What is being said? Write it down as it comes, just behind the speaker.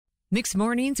Mixed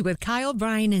Mornings with Kyle,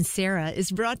 Bryan, and Sarah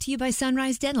is brought to you by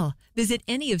Sunrise Dental. Visit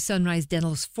any of Sunrise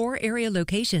Dental's 4 area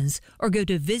locations or go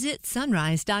to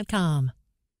visitsunrise.com.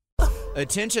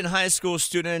 Attention high school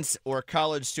students or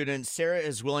college students, Sarah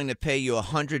is willing to pay you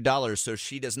 $100 so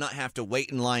she does not have to wait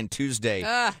in line Tuesday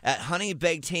at Honey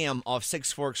Baked Ham off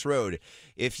Six Forks Road.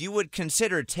 If you would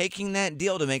consider taking that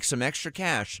deal to make some extra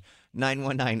cash,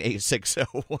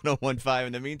 919-860-1015.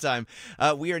 In the meantime,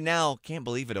 we are now, can't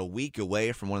believe it, a week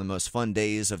away from one of the most fun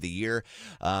days of the year.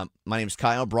 My name's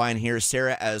Kyle, Bryan here,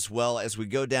 Sarah as well. As we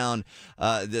go down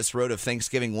this road of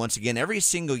Thanksgiving once again, every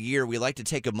single year we like to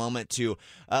take a moment to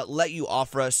let you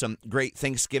offer us some great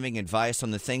Thanksgiving advice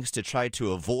on the things to try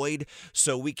to avoid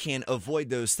so we can avoid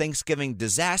those Thanksgiving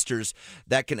disasters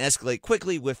that can escalate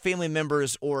quickly with family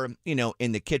members or,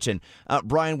 in the kitchen.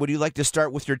 Bryan, would you like to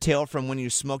start with your tale from when you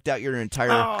smoked out your entire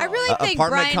I really think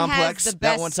apartment Bryan complex has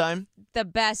that one time? the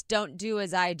best don't do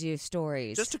as I do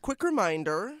stories. Just a quick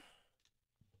reminder,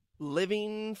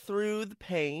 living through the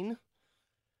pain,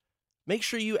 make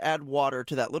sure you add water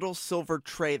to that little silver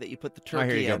tray that you put the turkey in.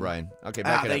 Oh, here you go, Bryan. Okay,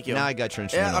 back it up. Thank you. Now I got your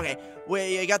instrumental. Yeah, okay. Well,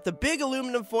 you got the big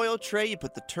aluminum foil tray. You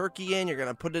put the turkey in. You're going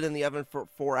to put it in the oven for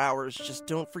 4 hours. Just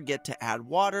don't forget to add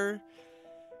water.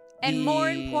 And more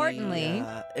importantly,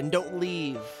 and don't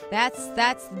leave. That's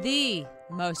the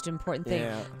most important thing.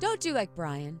 Yeah. Don't do like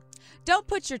Bryan. Don't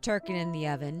put your turkey in the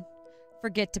oven.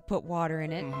 Forget to put water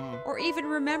in it, or even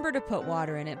remember to put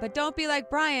water in it. But don't be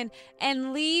like Bryan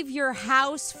and leave your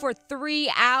house for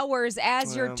 3 hours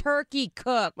as your turkey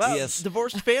cooks. Well, Yes.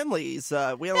 divorced families. We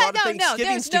had a lot of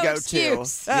Thanksgivings there's no to go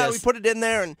excuse. to. Yes. We put it in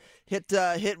there and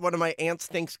hit one of my aunt's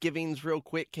Thanksgivings real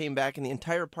quick. Came back and the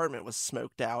entire apartment was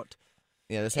smoked out.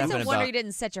 Yeah, this It's happened a wonder about... you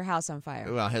didn't set your house on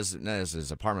fire. Well, his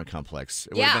apartment complex.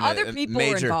 It Yeah, would have been other people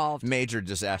were involved. Major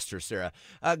disaster, Sarah.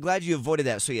 Glad you avoided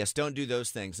that. So, yes, don't do those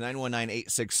things.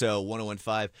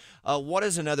 919-860-1015. What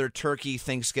is another turkey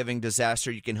Thanksgiving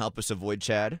disaster you can help us avoid,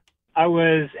 Chad? I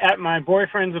was at my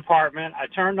boyfriend's apartment. I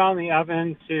turned on the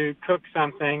oven to cook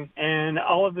something, and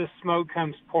all of this smoke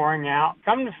comes pouring out.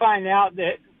 Come to find out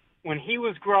that when he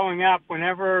was growing up,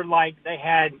 whenever, they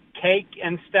had cake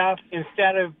and stuff,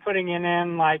 instead of putting it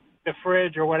in, the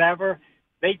fridge or whatever,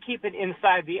 they'd keep it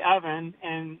inside the oven,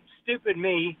 and stupid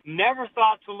me never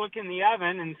thought to look in the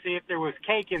oven and see if there was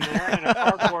cake in there in a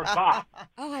cardboard box.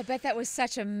 Oh, I bet that was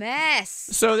such a mess.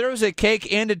 So there was a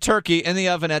cake and a turkey in the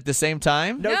oven at the same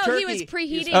time? No, turkey. he was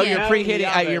preheating Oh, it. you're preheating.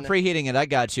 You're oven. preheating it. I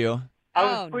got you.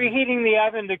 I was preheating the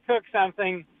oven to cook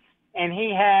something, and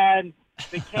he had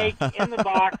the cake in the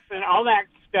box and all that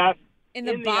stuff In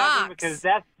the oven box.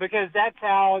 because that's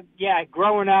how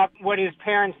growing up what his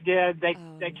parents did. They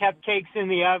kept cakes in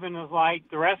the oven. As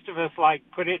the rest of us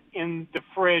put it in the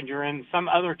fridge or in some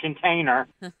other container.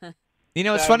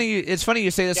 It's funny. It's funny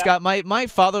you say this, Scott. My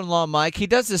father-in-law, Mike, he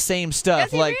does the same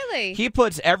stuff. Does he really? He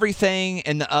puts everything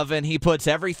in the oven. He puts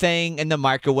everything in the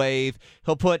microwave.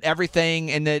 He'll put everything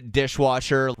in the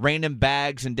dishwasher. Random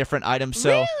bags and different items.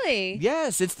 So Really?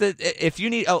 yes, it's if you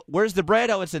need. Oh, where's the bread?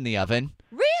 Oh, it's in the oven.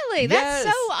 Really? That's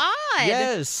Yes. so odd.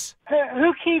 Yes.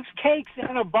 Who keeps cakes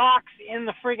in a box in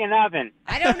the friggin' oven?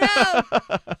 I don't know.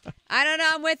 I don't know.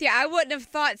 I'm with you. I wouldn't have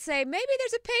thought, maybe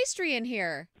there's a pastry in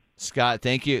here. Scott,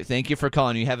 thank you. Thank you for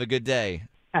calling. You have a good day.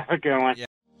 Have a good one. Yeah.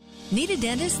 Need a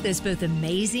dentist that's both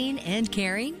amazing and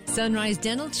caring? Sunrise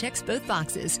Dental checks both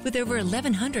boxes with over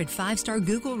 1,100 5-star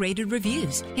Google-rated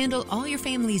reviews. Handle all your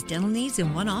family's dental needs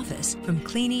in one office, from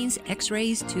cleanings,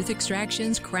 x-rays, tooth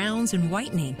extractions, crowns, and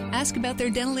whitening. Ask about their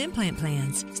dental implant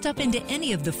plans. Stop into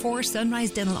any of the 4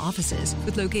 Sunrise Dental offices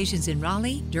with locations in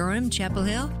Raleigh, Durham, Chapel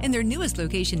Hill, and their newest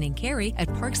location in Cary at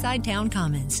Parkside Town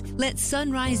Commons. Let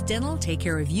Sunrise Dental take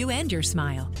care of you and your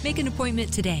smile. Make an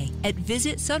appointment today at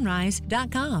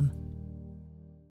visitsunrise.com.